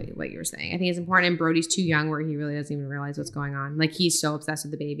 it's what you were saying. I think it's important. And Brody's too young where he really doesn't even realize what's going on. Like, he's so obsessed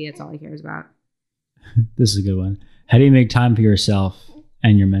with the baby. That's all he cares about. This is a good one. How do you make time for yourself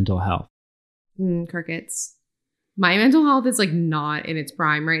and your mental health? Crickets. My mental health is like not in its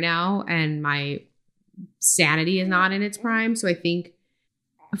prime right now. And my sanity is not in its prime. So I think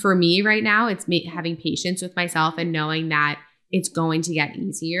for me right now, it's having patience with myself and knowing that it's going to get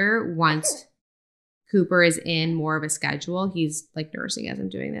easier once Cooper is in more of a schedule. He's like nursing as I'm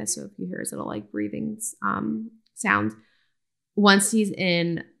doing this. So if you hear his little like breathing sounds, once he's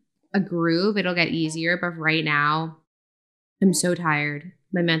in a groove, it'll get easier. But right now, I'm so tired.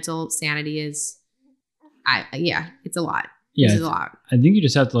 My mental sanity is, it's a lot. Yeah, this is a lot. I think you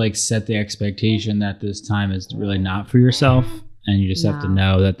just have to like set the expectation that this time is really not for yourself. And you just have to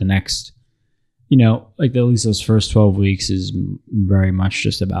know that the next, like at least those first 12 weeks is very much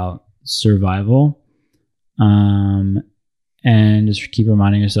just about survival. And just keep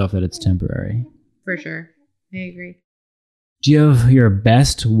reminding yourself that it's temporary. For sure. I agree. Do you have your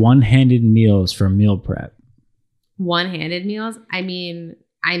best one-handed meals for meal prep? One-handed meals? I mean,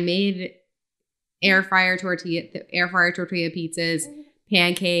 I made air fryer tortilla pizzas,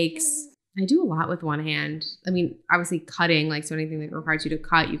 pancakes. I do a lot with one hand. I mean, obviously cutting, like, so anything that requires you to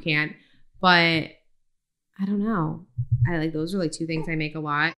cut, you can't. But I don't know. Those are like 2 things I make a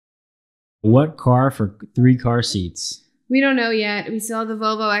lot. What car for 3 car seats? We don't know yet. We still have the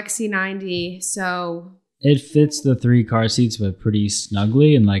Volvo XC90, so it fits the 3 car seats, but pretty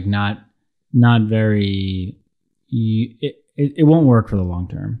snugly and like not very. It won't work for the long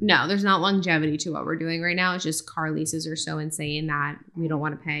term. No, there's not longevity to what we're doing right now. It's just car leases are so insane that we don't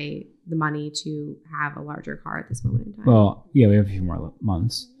want to pay the money to have a larger car at this moment in time. Well, yeah, we have a few more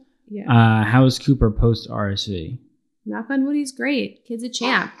months. Yeah. How is Cooper post RSV? Knock on wood, he's great. Kid's a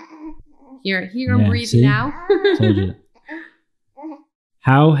champ. Here, I'm breathing now. Told you.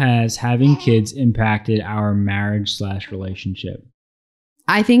 How has having kids impacted our marriage/relationship?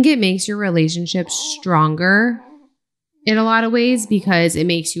 I think it makes your relationship stronger in a lot of ways because it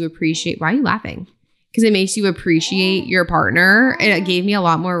makes you appreciate. Why are you laughing? Because it makes you appreciate your partner. It gave me a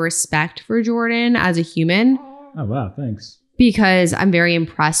lot more respect for Jordan as a human. Oh, wow. Thanks. Because I'm very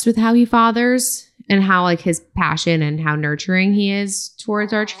impressed with how he fathers and how like his passion and how nurturing he is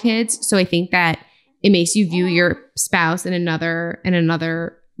towards our kids. So I think that it makes you view your spouse in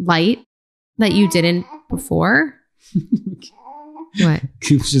another light that you didn't before. What?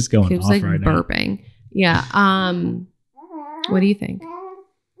 Coop's just going Coop's off like right burping. Now. Yeah. What do you think?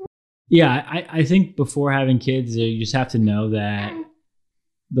 Yeah, I think before having kids, you just have to know that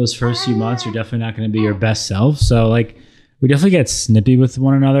those first few months you're definitely not going to be your best self. So like we definitely get snippy with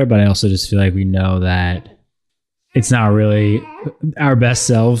one another, but I also just feel like we know that it's not really our best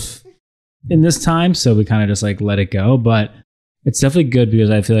self in this time. So we kind of just like let it go. But it's definitely good because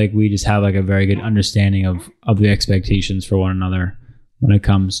I feel like we just have like a very good understanding of the expectations for one another when it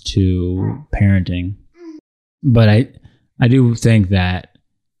comes to parenting. But I do think that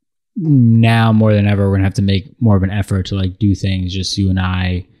now more than ever, we're going to have to make more of an effort to like do things just you and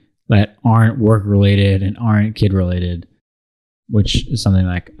I that aren't work related and aren't kid related, which is something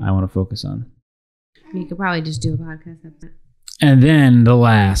like I want to focus on. You could probably just do a podcast episode. And then the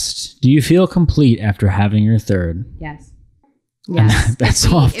last, do you feel complete after having your third? Yes. Yes. That's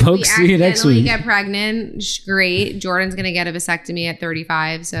all, folks. See you next week. If we get pregnant, great. Jordan's going to get a vasectomy at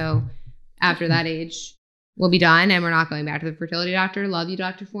 35. So after that age, we'll be done and we're not going back to the fertility doctor. Love you,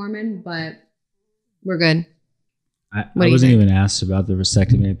 Dr. Foreman, but we're good. I wasn't even asked about the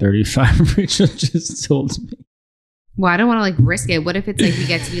vasectomy at 35. Rachel just told me. Well, I don't want to like risk it. What if it's like we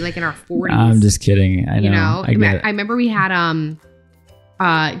get to be like in our 40s? I'm just kidding. I know. I remember we had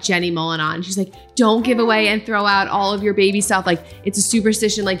Jenny Mullen on. She's like, don't give away and throw out all of your baby stuff. Like it's a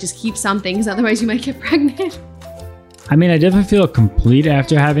superstition. Like just keep something because otherwise you might get pregnant. I mean, I definitely feel complete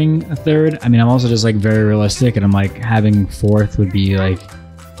after having a third. I mean, I'm also just like very realistic and I'm like having fourth would be like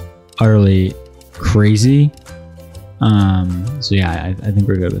utterly crazy. So yeah, I think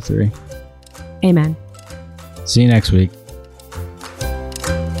we're good with 3. Amen. See you next week.